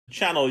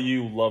channel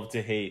you love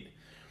to hate.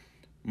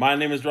 My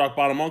name is Rock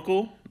Bottom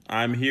Uncle.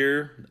 I'm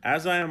here,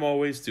 as I am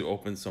always, to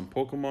open some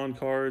Pokemon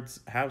cards,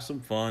 have some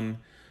fun,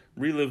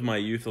 relive my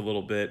youth a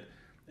little bit,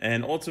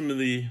 and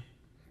ultimately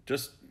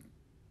just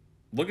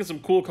look at some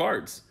cool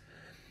cards.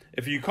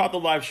 If you caught the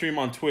live stream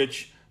on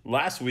Twitch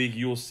last week,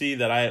 you will see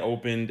that I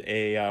opened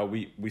a,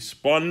 we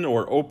spun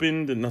or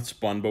opened, not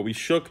spun, but we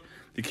shook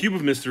the Cube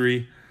of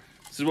Mystery.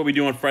 This is what we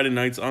do on Friday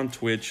nights on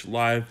Twitch,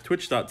 live,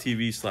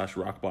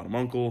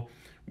 twitch.tv/rockbottomuncle.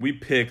 We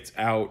picked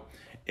out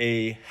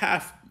a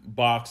half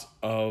box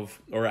of,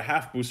 or a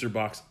half booster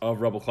box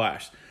of Rebel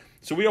Clash.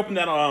 So we opened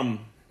that on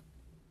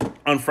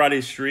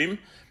Friday's stream,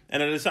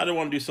 and I decided I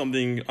want to do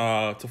something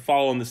to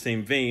follow in the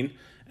same vein,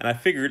 and I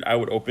figured I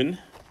would open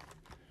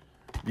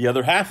the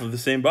other half of the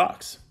same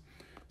box.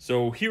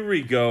 So here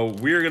we go.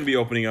 We're going to be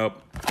opening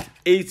up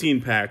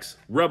 18 packs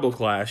Rebel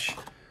Clash,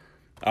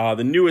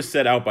 the newest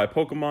set out by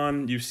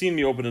Pokemon. You've seen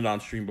me open it on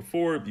stream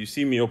before. You've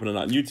seen me open it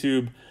on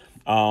YouTube.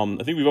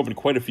 I think we've opened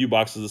quite a few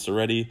boxes of this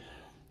already.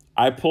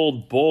 I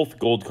pulled both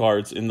gold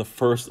cards in the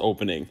first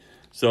opening.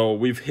 So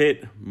we've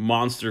hit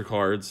monster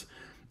cards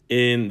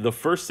in the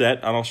first set,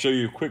 and I'll show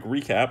you a quick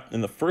recap.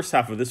 In the first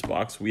half of this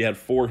box, we had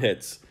 4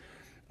 hits.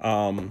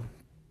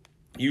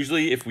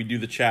 Usually, if we do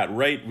the chat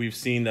right, we've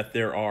seen that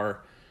there are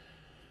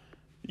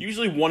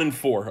usually 1 in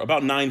 4,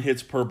 about 9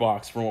 hits per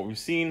box from what we've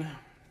seen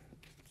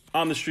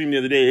on the stream the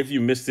other day. If you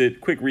missed it,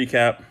 quick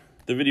recap.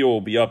 The video will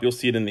be up. You'll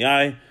see it in the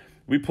eye.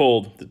 We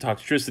pulled the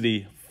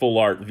Toxtricity Full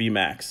Art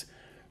VMAX.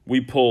 We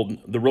pulled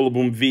the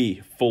Rillaboom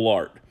V Full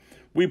Art.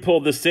 We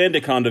pulled the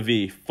Sandaconda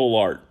V Full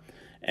Art.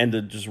 And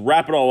to just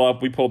wrap it all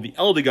up, we pulled the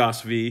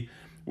Eldegoss V,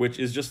 which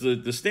is just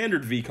the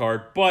standard V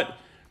card, but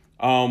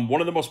one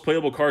of the most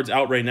playable cards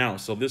out right now.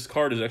 So this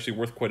card is actually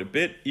worth quite a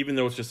bit, even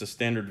though it's just a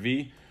standard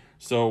V.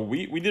 So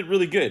we did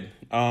really good.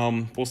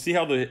 We'll see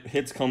how the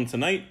hits come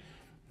tonight.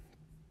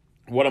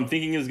 What I'm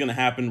thinking is going to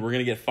happen, we're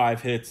going to get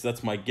 5 hits.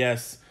 That's my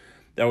guess.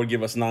 That would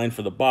give us 9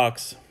 for the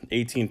box.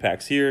 18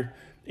 packs here.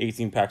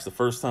 18 packs the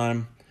first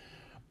time.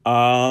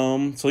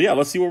 So yeah,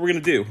 let's see what we're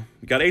going to do.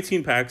 We got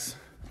 18 packs.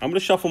 I'm going to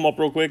shuffle them up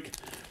real quick.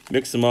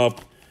 Mix them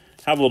up.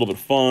 Have a little bit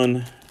of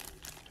fun.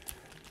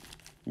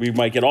 We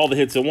might get all the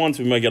hits at once.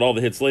 We might get all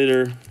the hits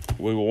later.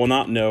 We will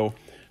not know.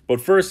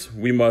 But first,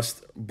 we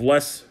must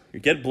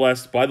get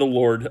blessed by the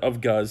Lord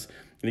of Guz.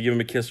 I'm going to give him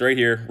a kiss right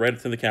here, right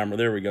to the camera.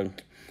 There we go.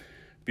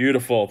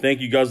 Beautiful.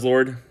 Thank you,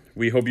 Guzzlord.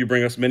 We hope you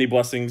bring us many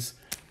blessings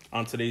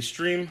on today's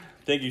stream.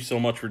 Thank you so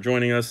much for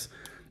joining us.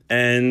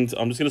 And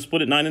I'm just going to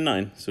split it 9 and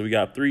 9. So we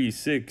got 3,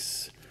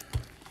 6.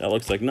 That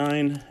looks like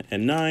 9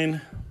 and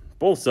 9.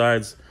 Both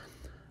sides.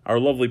 Our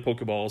lovely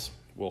Pokeballs.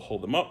 We'll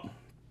hold them up.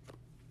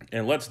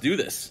 And let's do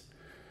this.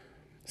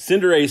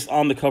 Cinderace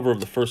on the cover of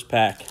the first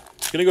pack.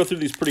 Going to go through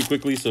these pretty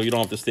quickly so you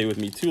don't have to stay with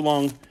me too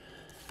long.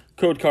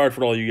 Code card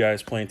for all you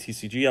guys playing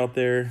TCG out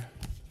there.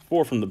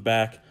 4 from the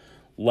back.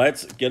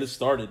 Let's get it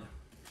started.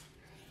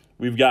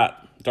 We've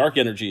got Dark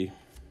Energy,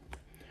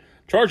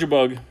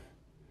 Charjabug,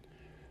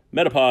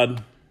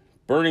 Metapod,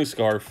 Burning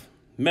Scarf,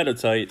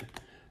 Metatite,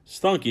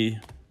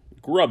 Stunky,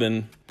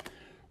 Grubbin,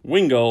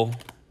 Wingull,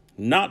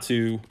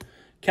 Natu,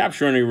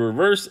 Capturing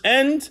Reverse,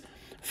 and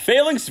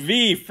Phalanx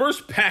V.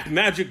 First pack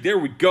magic. There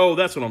we go.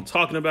 That's what I'm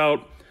talking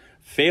about.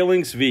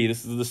 Phalanx V.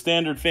 This is the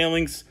standard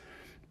Phalanx,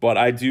 but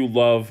I do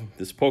love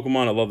this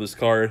Pokemon. I love this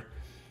card.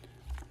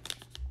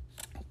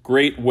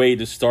 Great way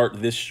to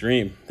start this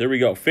stream. There we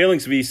go.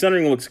 Phalanx V.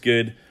 Centering looks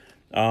good.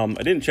 I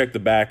didn't check the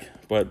back,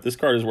 but this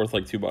card is worth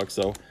like $2,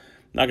 so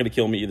not going to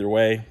kill me either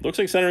way. Looks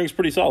like centering is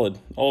pretty solid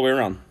all the way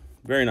around.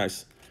 Very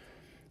nice.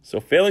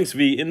 So Phalanx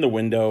V in the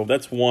window.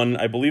 That's 1.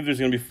 I believe there's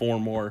going to be 4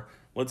 more.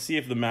 Let's see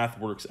if the math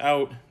works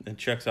out and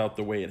checks out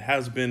the way it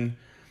has been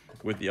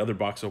with the other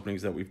box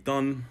openings that we've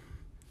done. And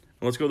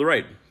let's go to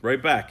the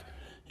right back.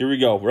 Here we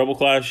go. Rebel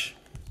Clash.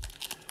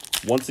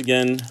 Once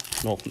again,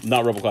 no,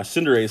 not Rebel Clash,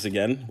 Cinderace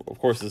again. Of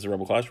course, this is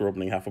Rebel Clash. We're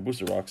opening half a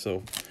booster box,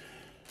 so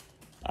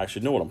I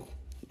should know what I'm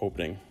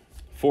opening.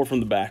 4 from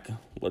the back.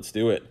 Let's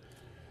do it.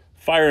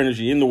 Fire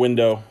Energy in the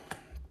window.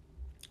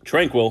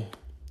 Tranquil,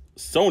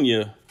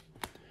 Sonia,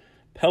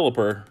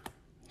 Pelipper,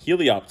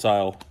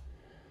 Helioptile,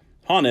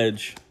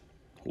 Honedge,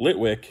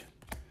 Litwick,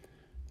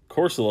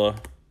 Corsola,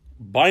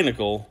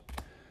 Binacle,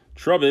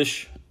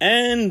 Trubbish,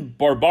 and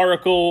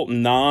Barbaracle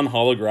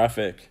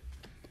non-holographic.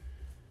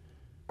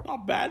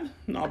 Not bad,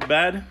 not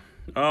bad.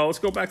 Let's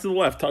go back to the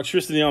left.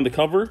 Toxtricity on the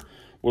cover.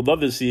 Would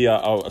love to see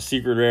a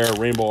secret rare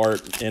rainbow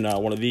art in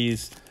one of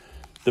these.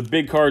 The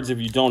big cards, if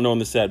you don't know in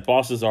the set,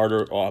 Boss's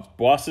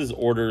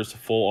Orders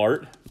Full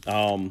Art.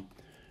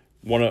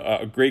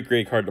 A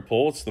great card to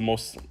pull. It's the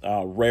most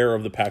rare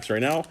of the packs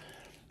right now.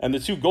 And the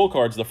 2 gold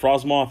cards, the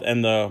Frosmoth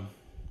and the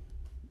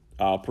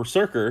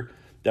Berserker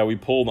that we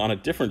pulled on a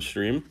different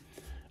stream.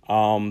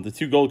 The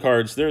 2 gold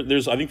cards,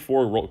 there's I think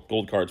 4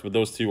 gold cards, but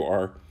those 2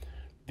 are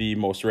the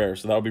most rare.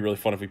 So that would be really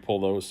fun if we pull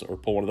those or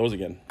pull one of those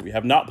again. We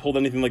have not pulled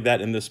anything like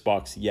that in this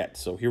box yet.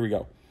 So here we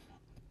go.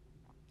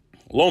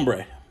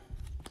 Lombre,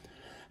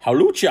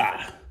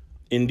 Hawlucha,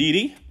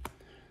 Indeedee,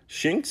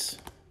 Shinx,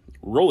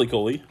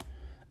 Roly-Poly,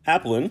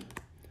 Applin,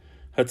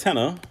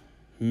 Hatenna,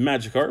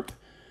 Magikarp,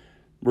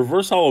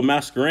 Reverse Hollow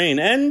Masquerain,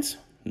 and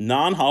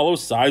non-hollow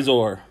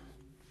Scizor.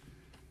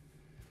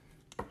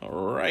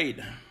 All right,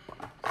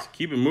 let's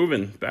keep it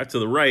moving. Back to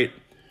the right.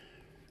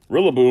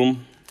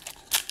 Rillaboom.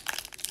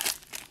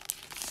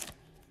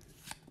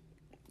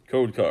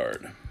 Code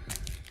card.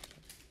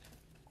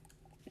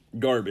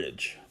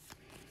 Garbage.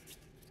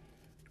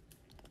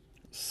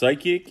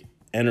 Psychic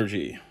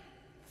Energy.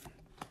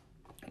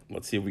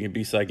 Let's see if we can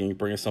be psychic and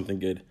bring us something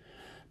good.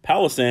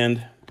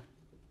 Palisand,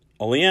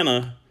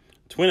 Oleana,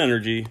 Twin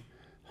Energy,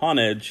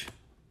 Honedge,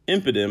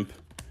 Impidimp,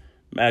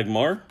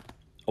 Magmar,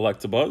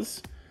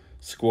 Electabuzz,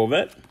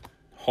 Squovette,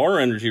 Horror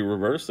Energy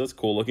Reverse, that's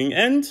cool looking,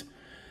 and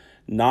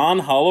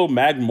non-hollow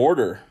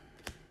Magmortar.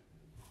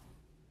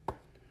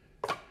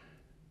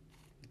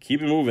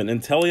 Keep it moving.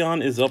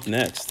 Inteleon is up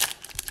next.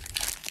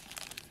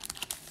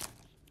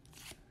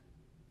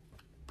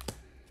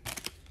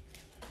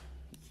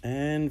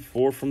 And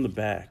 4 from the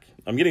back.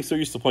 I'm getting so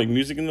used to playing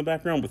music in the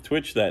background with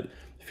Twitch that it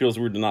feels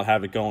weird to not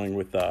have it going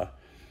with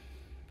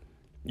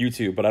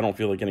YouTube, but I don't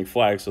feel like getting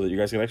flagged so that you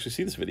guys can actually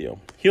see this video.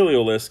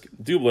 Heliolisk,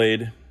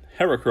 Doublade,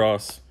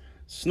 Heracross,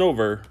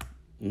 Snover,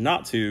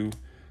 Natu,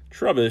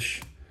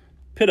 Trubbish,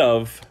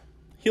 Pidove,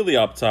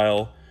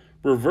 Helioptile,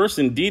 Reverse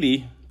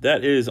Indeedee,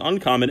 that is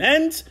uncommon,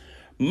 and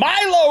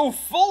Milo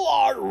Full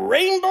Art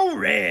Rainbow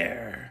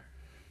Rare.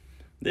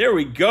 There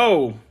we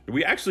go.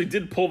 We actually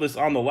did pull this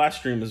on the last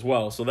stream as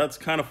well, so that's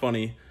kind of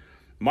funny.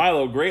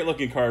 Milo, great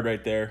looking card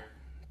right there.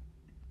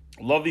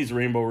 Love these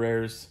rainbow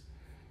rares.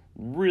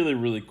 Really,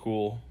 really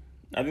cool.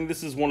 I think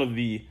this is one of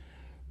the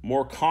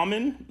more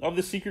common of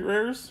the secret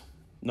rares.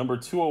 Number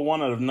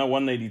 201 out of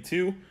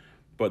 182.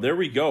 But there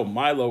we go.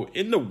 Milo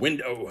in the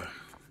window.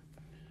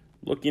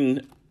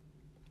 Looking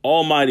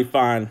almighty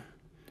fine.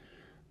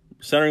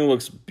 Centering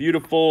looks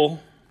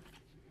beautiful.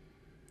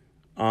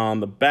 On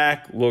the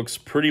back looks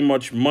pretty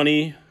much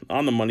money.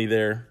 On the money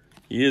there.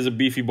 He is a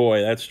beefy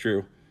boy, that's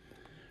true.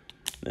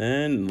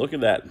 And look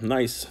at that.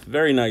 Nice.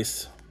 Very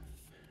nice.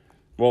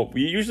 Well,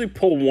 we usually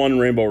pull one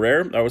rainbow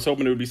rare. I was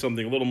hoping it would be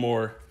something a little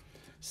more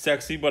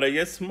sexy, but I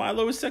guess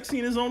Milo is sexy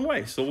in his own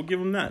way, so we'll give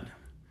him that.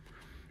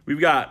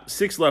 We've got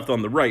 6 left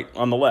on the right,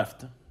 on the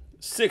left.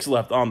 6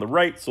 left on the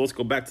right, so let's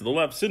go back to the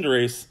left.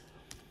 Cinderace.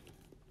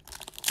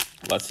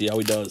 Let's see how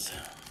he does.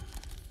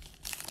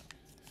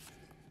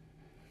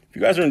 If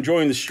you guys are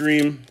enjoying the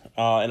stream,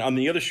 and on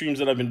the other streams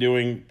that I've been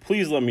doing,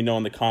 please let me know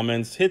in the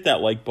comments. Hit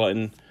that like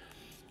button.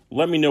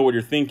 Let me know what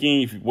you're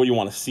thinking, what you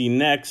want to see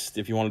next,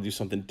 if you want to do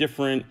something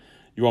different.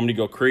 You want me to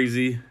go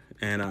crazy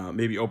and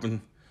maybe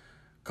open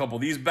a couple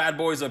of these bad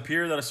boys up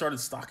here that I started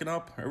stocking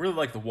up. I really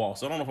like the wall,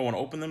 so I don't know if I want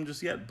to open them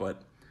just yet,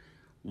 but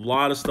a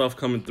lot of stuff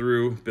coming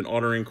through. Been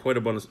ordering quite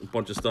a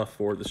bunch of stuff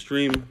for the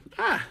stream.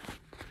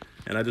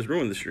 And I just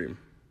ruined the stream.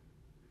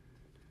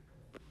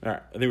 All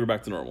right, I think we're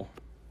back to normal.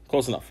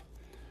 Close enough.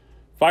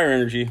 Fire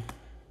Energy,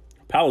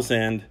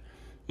 Palisand,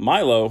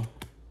 Milo,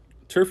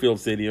 Turffield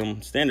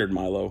Stadium, Standard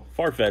Milo,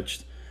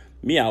 Farfetch'd,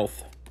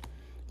 Meowth,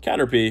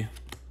 Caterpie,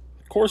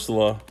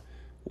 Corsola,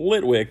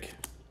 Litwick,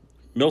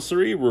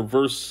 Milcery,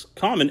 Reverse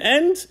Common,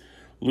 and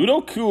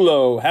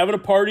Ludicolo having a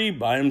party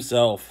by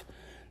himself.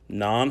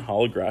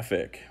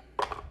 Non-holographic.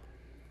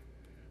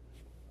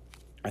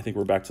 I think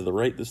we're back to the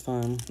right this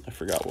time. I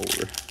forgot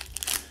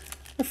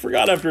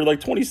after like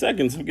 20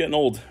 seconds. I'm getting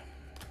old.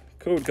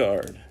 Code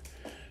card.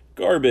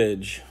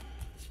 Garbage.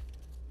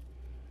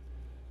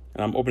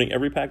 And I'm opening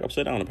every pack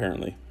upside down,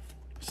 apparently.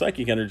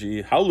 Psychic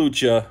Energy,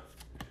 Howlucha,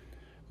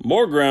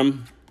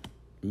 Morgrem,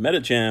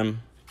 Medicham.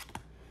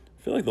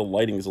 I feel like the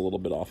lighting is a little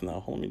bit off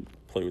now. Let me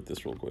play with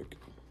this real quick.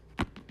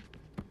 Is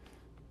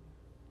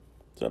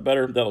that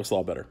better? That looks a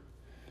lot better.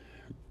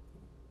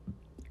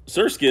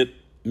 Surskit,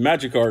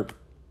 Magikarp,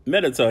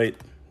 Meditite,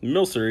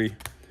 Milcery,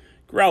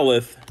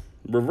 Growlithe,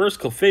 Reverse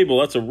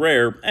Clefable, that's a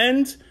rare,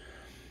 and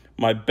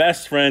my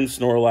best friend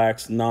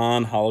Snorlax,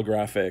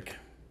 non-holographic.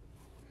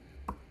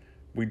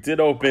 We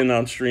did open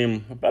on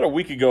stream about a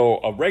week ago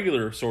a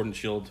regular Sword and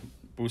Shield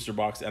booster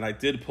box, and I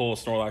did pull a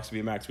Snorlax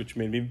VMAX, which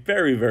made me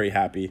very, very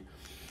happy.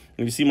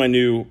 And you see my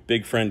new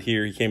big friend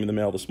here. He came in the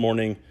mail this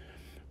morning.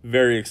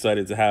 Very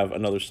excited to have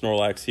another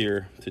Snorlax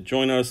here to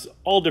join us.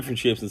 All different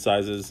shapes and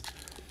sizes,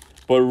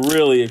 but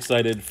really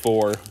excited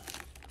for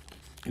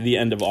the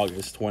end of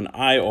August when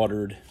I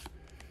ordered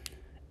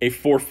a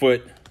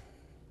 4-foot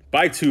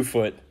by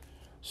 2-foot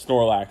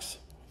Snorlax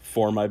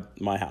for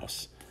my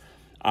house.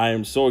 I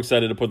am so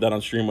excited to put that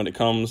on stream when it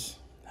comes.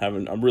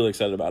 I'm really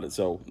excited about it,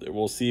 so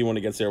we'll see when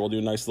it gets there. We'll do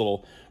a nice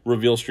little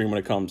reveal stream when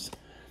it comes.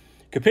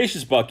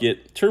 Capacious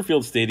Bucket,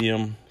 Turffield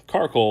Stadium,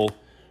 Carkol,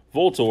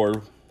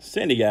 Voltorb,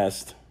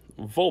 Sandygast,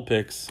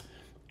 Vulpix,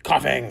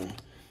 Coughing,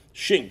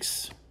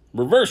 Shinx,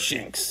 Reverse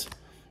Shinx,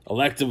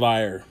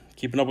 Electivire.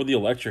 Keeping up with the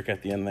electric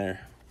at the end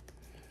there.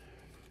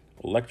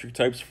 Electric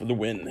types for the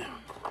win.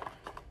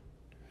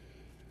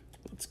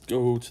 Let's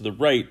go to the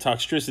right.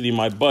 Toxtricity,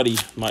 my buddy,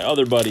 my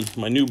other buddy,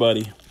 my new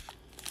buddy.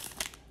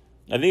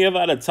 I think I've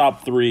had a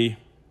top 3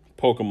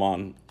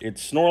 Pokemon.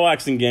 It's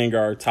Snorlax and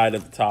Gengar tied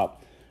at the top.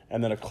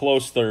 And then a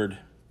close third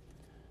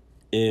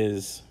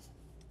is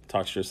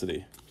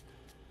Toxtricity.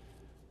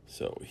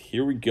 So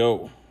here we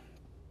go.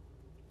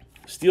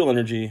 Steel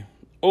Energy,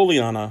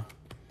 Oleana,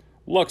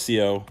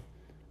 Luxio,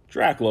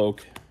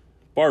 Drakloak,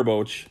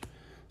 Barboach,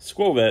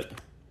 Skwovet,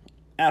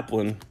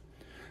 Applin,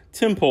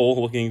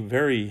 Tympole looking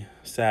very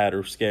sad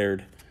or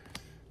scared.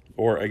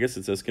 Or I guess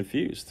it says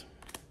confused.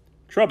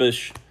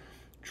 Trubbish,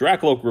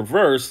 Drakloak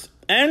Reverse,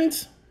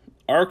 and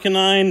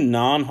Arcanine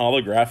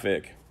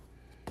non-holographic.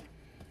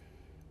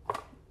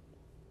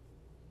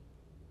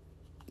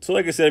 So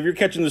like I said, if you're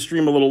catching the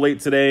stream a little late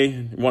today,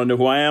 you want to know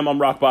who I am,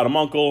 I'm Rock Bottom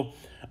Uncle.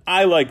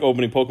 I like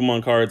opening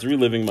Pokemon cards,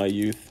 reliving my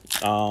youth.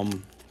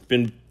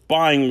 Been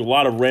buying a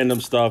lot of random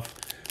stuff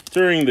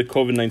during the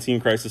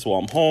COVID-19 crisis while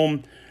I'm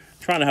home,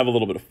 trying to have a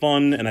little bit of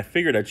fun, and I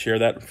figured I'd share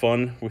that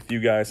fun with you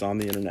guys on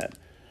the internet.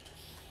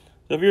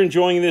 So if you're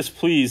enjoying this,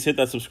 please hit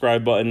that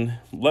subscribe button.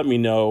 Let me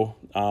know.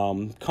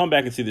 Come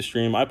back and see the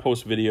stream. I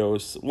post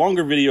videos,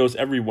 longer videos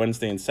every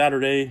Wednesday and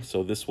Saturday,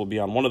 so this will be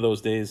on one of those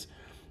days.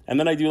 And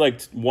then I do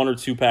like 1 or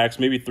 2 packs,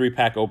 maybe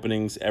 3-pack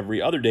openings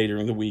every other day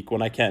during the week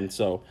when I can.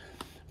 So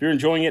if you're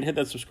enjoying it, hit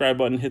that subscribe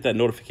button, hit that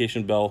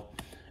notification bell,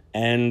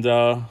 and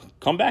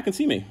come back and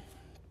see me.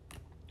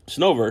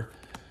 Snover,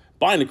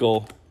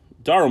 Binacle,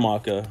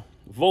 Darumaka,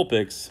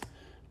 Vulpix,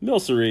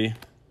 Milcery,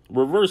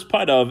 Reverse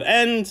Pidove,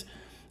 and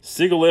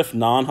Sigilyph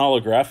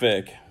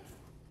non-holographic.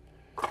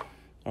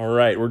 All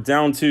right, we're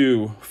down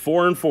to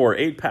 4 and 4,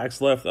 8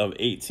 packs left of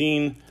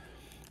 18.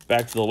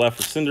 Back to the left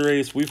for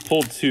Cinderace. We've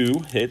pulled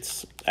 2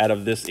 hits out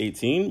of this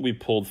 18. We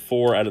pulled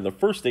 4 out of the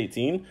first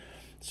 18.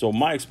 So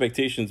my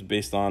expectations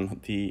based on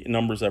the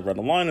numbers I've read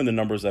online and the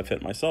numbers I've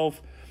hit myself,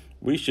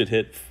 we should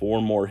hit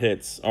 4 more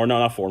hits. Or no,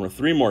 not 4 more,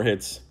 3 more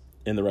hits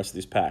in the rest of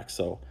these packs.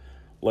 So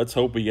let's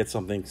hope we get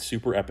something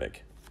super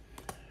epic.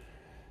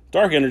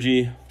 Dark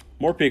Energy,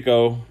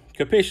 Morpeko,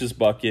 Capacious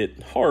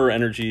Bucket, Horror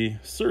Energy,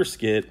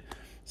 Surskit,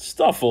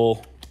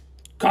 Stuffle,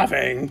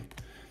 Coughing,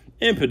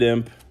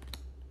 Impidimp,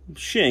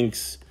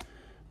 Shinx,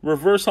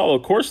 Reverse Holo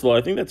Corsola,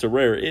 I think that's a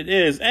rare. It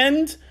is.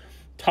 And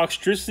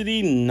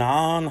Toxtricity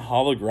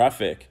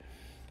non-holographic.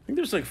 I think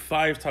there's like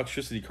 5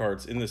 Toxtricity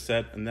cards in this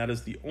set, and that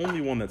is the only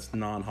one that's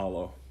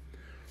non-holo.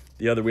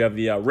 The other, we have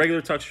the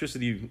regular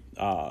Toxtricity,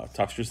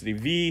 Toxtricity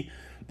V,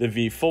 the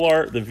V Full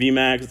Art, the V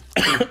Max,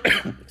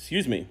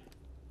 excuse me,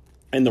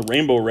 and the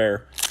Rainbow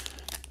Rare,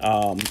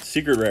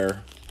 Secret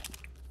Rare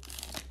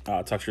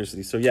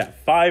Toxtricity. So yeah,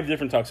 5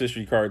 different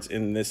Toxtricity cards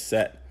in this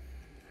set.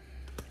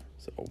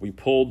 So we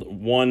pulled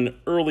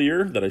one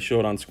earlier that I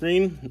showed on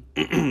screen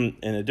in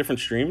a different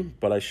stream,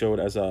 but I showed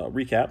as a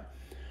recap.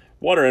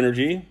 Water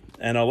Energy,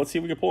 and let's see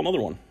if we can pull another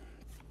one.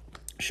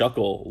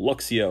 Shuckle,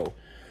 Luxio,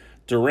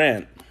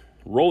 Durant,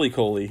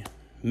 Roly-Poly,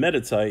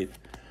 Meditite,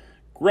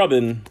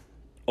 Grubbin,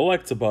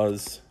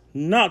 Electabuzz,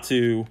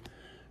 Natu,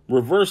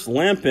 Reverse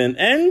Lampin,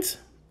 and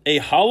a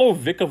Holo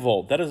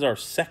Vikavolt. That is our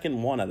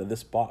second one out of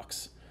this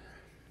box.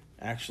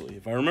 Actually,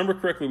 if I remember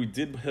correctly, we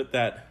did hit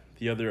that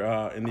the other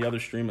in the other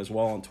stream as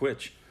well on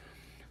Twitch.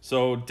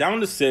 So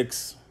down to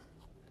 6.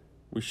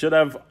 We should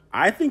have,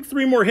 I think,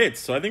 3 more hits.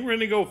 So I think we're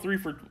gonna go 3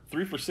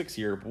 for 6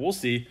 here, but we'll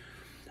see.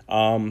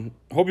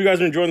 Hope you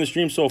guys are enjoying the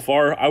stream so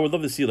far. I would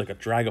love to see like a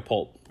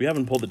Dragapult. We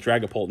haven't pulled a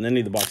Dragapult in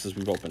any of the boxes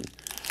we've opened.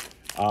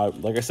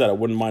 Like I said, I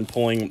wouldn't mind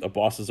pulling a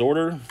Boss's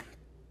Order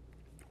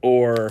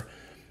or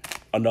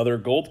another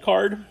gold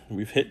card.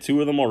 We've hit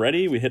 2 of them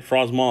already. We hit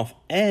Frostmoth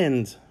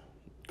and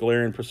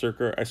Galarian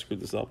Berserker. I screwed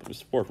this up. It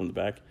was 4 from the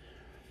back.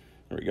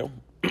 There we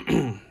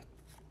go.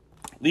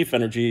 Leaf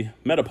Energy,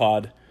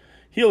 Metapod,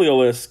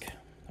 Heliolisk,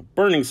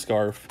 Burning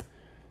Scarf,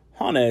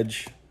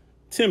 Honedge,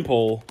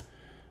 Tympole,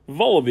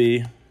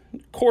 Vullaby,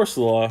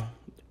 Corsola,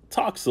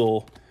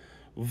 Toxel,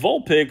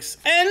 Vulpix,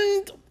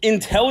 and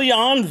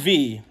Inteleon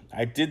V.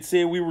 I did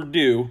say we were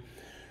due,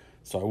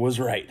 so I was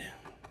right.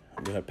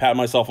 I'm going to pat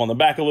myself on the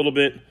back a little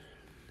bit.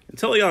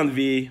 Inteleon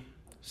V,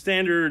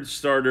 standard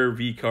starter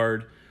V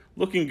card,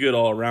 looking good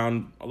all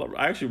around.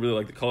 I actually really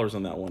like the colors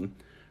on that one.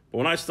 But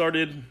when I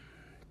started,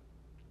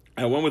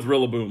 I went with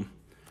Rillaboom.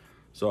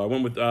 So I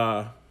went with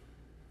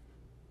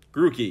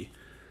Grookey.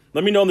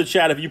 Let me know in the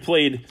chat if you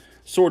played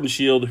Sword and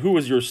Shield. Who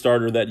was your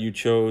starter that you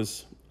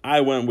chose?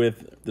 I went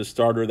with the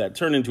starter that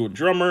turned into a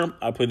drummer.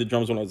 I played the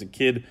drums when I was a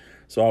kid,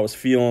 so I was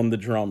feeling the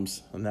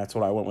drums. And that's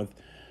what I went with.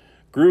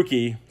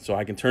 Grookey, so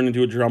I can turn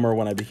into a drummer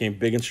when I became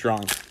big and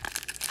strong.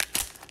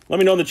 Let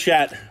me know in the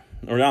chat,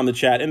 or not in the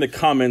chat, in the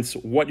comments,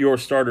 what your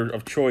starter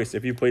of choice,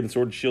 if you played in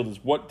Sword and Shield,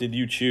 is. What did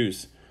you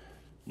choose?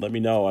 Let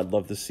me know. I'd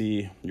love to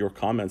see your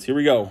comments. Here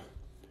we go.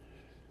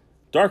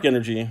 Dark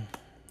Energy,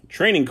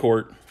 Training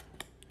Court,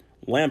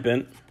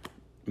 Lampent,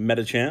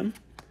 Medicham,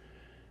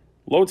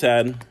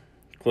 Lotad,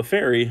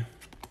 Clefairy,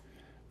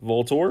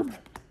 Voltorb,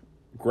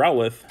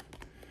 Growlithe,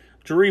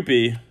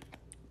 Dreepy,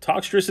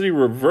 Toxtricity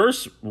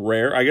Reverse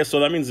Rare. I guess so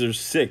that means there's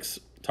 6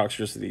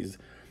 Toxtricities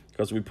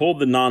because we pulled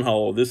the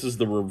non-holo. This is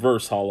the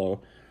reverse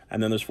holo.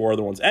 And then there's 4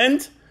 other ones.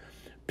 And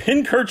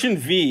Pincurchin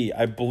V.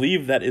 I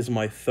believe that is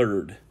my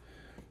 3rd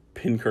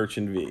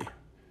Pincurchin V.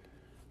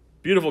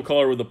 Beautiful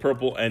color with the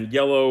purple and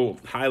yellow,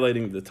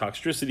 highlighting the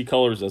Toxtricity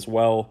colors as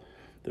well.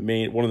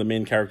 One of the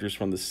main characters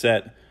from the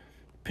set.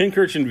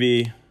 Pincurchin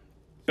V,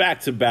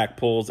 Back-to-back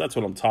pulls. That's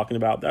what I'm talking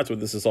about. That's what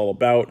this is all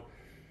about.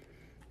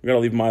 We got to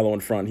leave Milo in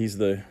front. He's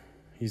the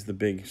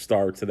big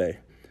star today.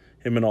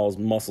 Him and all his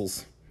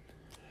muscles.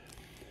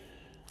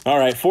 All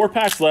right, 4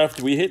 packs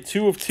left. We hit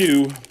 2 of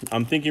 2.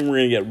 I'm thinking we're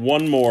going to get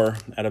one more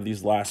out of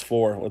these last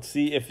 4. Let's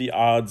see if the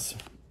odds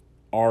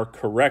are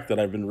correct that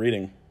I've been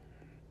reading.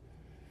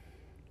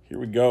 Here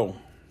we go.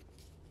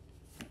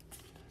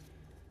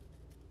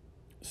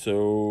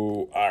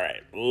 So, all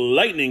right.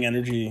 Lightning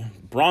Energy,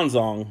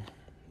 Bronzong,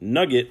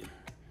 Nugget,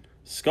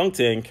 Skunk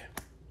Tank,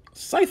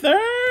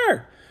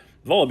 Scyther,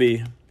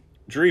 Vullaby,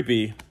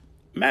 Dreepy,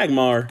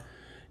 Magmar,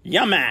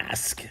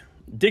 Yamask,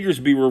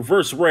 Diggersby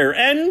Reverse Rare,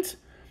 and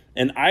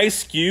an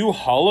Ice-Cube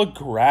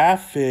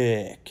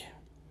Holographic.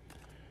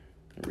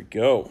 There we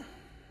go.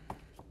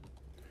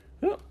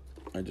 Oh,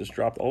 I just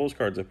dropped all those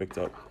cards I picked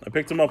up. I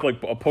picked them up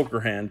like a poker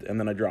hand, and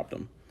then I dropped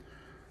them.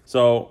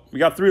 So we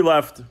got 3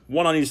 left,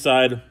 1 on each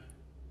side.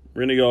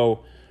 We're going to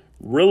go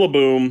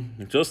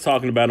Rillaboom. Just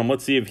talking about him.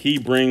 Let's see if he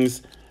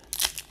brings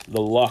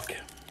the luck.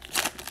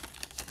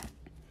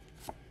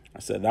 I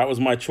said that was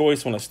my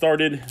choice when I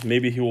started.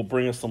 Maybe he will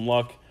bring us some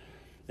luck.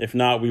 If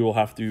not, we will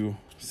have to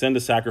send a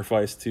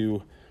sacrifice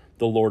to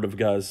the Lord of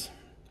Guz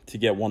to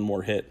get one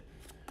more hit.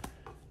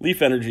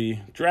 Leaf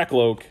Energy,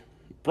 Dracloak,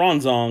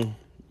 Bronzong,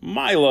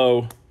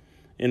 Milo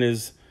in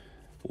his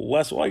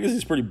less... Well, I guess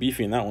he's pretty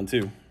beefy in that one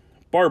too.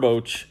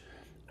 Barboach,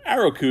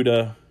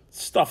 Arrokuda,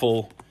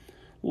 Stuffle,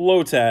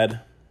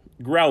 Lotad,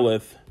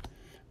 Growlithe,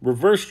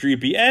 Reverse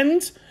Dreepy,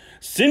 and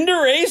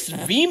Cinderace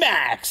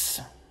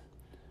VMAX.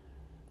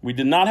 We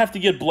did not have to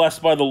get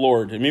blessed by the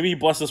Lord. And maybe he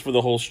blessed us for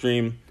the whole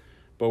stream.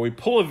 But we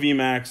pull a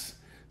VMAX,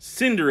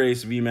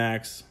 Cinderace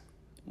VMAX.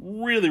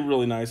 Really,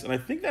 really nice. And I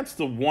think that's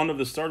the one of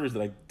the starters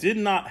that I did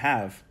not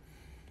have.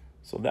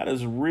 So that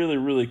is really,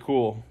 really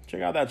cool.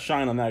 Check out that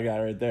shine on that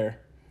guy right there.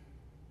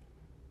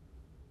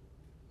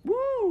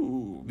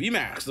 Woo!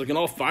 VMAX looking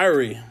all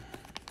fiery.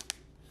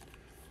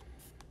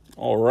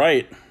 All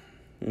right.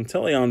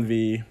 Inteleon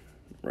V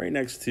right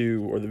next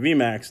to, or the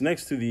VMAX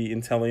next to the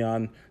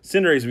Inteleon.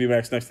 Cinderace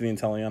VMAX next to the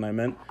Inteleon, I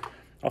meant.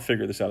 I'll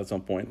figure this out at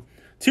some point.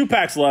 2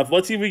 packs left.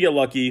 Let's see if we get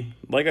lucky.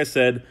 Like I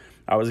said,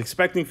 I was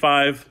expecting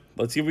 5.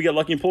 Let's see if we get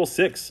lucky and pull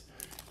 6.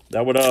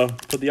 That would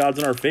put the odds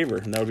in our favor,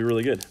 and that would be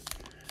really good.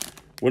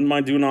 Wouldn't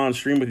mind doing it on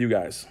stream with you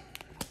guys.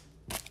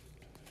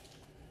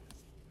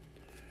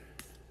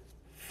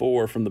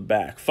 4 from the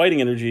back.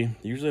 Fighting Energy.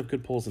 Usually have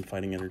good pulls in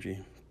Fighting Energy.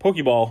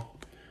 Pokeball.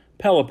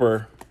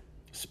 Pelipper.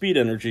 Speed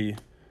Energy.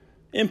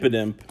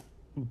 Impidimp.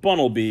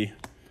 Bunnelby.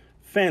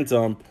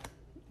 Phantom.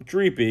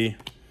 Dreepy.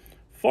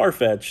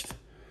 Farfetch'd.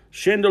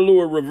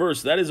 Chandelure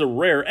Reverse. That is a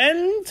rare.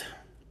 And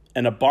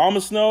an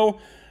Abomasnow.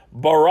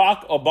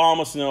 Barack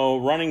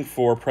Abomasnow running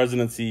for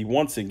presidency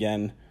once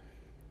again.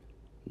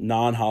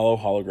 Non-holo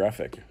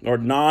holographic. Or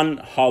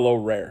non-holo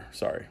rare.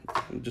 Sorry.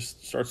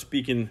 Just start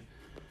speaking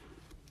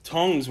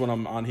tongues when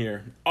I'm on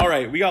here. All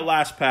right, we got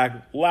last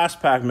pack. Last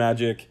pack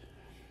magic.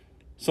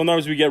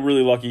 Sometimes we get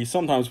really lucky.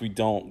 Sometimes we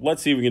don't.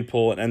 Let's see if we can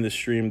pull and end this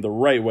stream the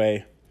right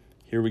way.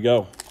 Here we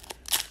go.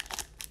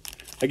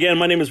 Again,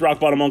 my name is Rock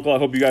Bottom Uncle. I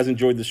hope you guys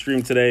enjoyed the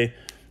stream today.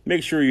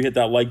 Make sure you hit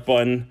that like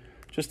button.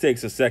 Just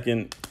takes a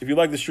second. If you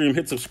like the stream,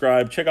 hit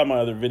subscribe. Check out my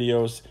other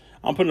videos.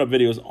 I'm putting up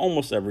videos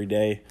almost every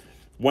day.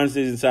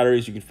 Wednesdays and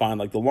Saturdays, you can find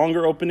like the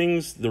longer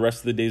openings. The rest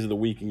of the days of the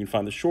week, you can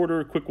find the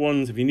shorter, quick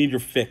ones. If you need your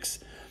fix,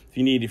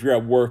 if you're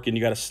at work and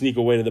you got to sneak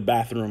away to the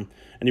bathroom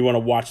and you want to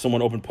watch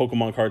someone open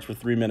Pokemon cards for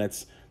 3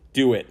 minutes,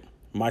 do it.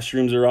 My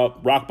streams are up.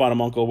 Rock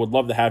Bottom Uncle would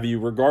love to have you,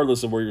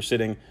 regardless of where you're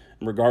sitting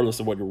and regardless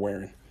of what you're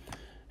wearing.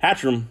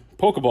 Hatchram,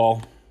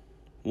 Pokeball,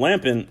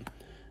 Lampent,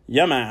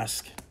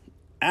 Yamask,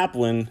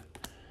 Applin,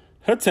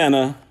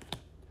 Hatenna,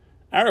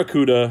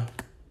 Arrokuda,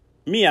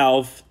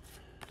 Meowth,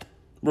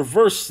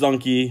 Reverse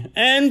Stunky,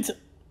 and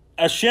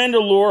a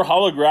Chandelure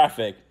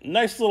holographic.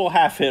 Nice little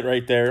half hit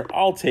right there.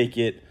 I'll take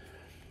it.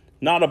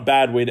 Not a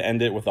bad way to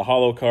end it with a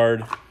holo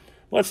card.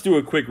 Let's do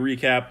a quick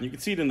recap. You can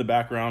see it in the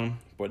background,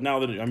 but now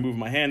that I move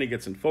my hand, it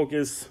gets in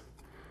focus.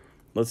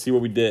 Let's see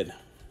what we did.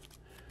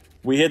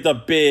 We hit the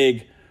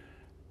big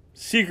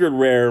secret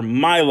rare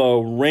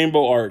Milo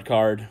Rainbow Art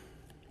card.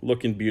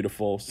 Looking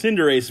beautiful.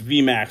 Cinderace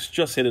VMAX,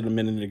 just hit it a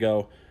minute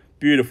ago.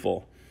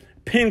 Beautiful.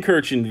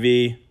 Pincurchin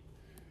V.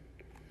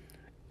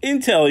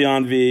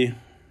 Inteleon V.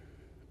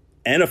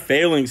 And a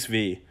Phalanx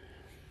V.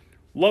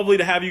 Lovely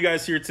to have you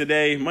guys here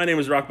today. My name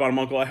is Rock Bottom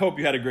Uncle. I hope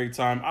you had a great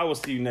time. I will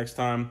see you next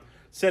time.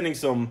 Sending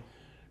some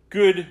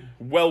good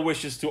well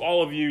wishes to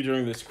all of you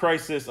during this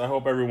crisis. I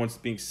hope everyone's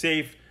being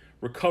safe,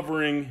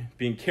 recovering,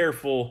 being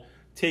careful.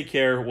 Take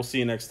care. We'll see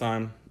you next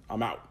time.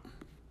 I'm out.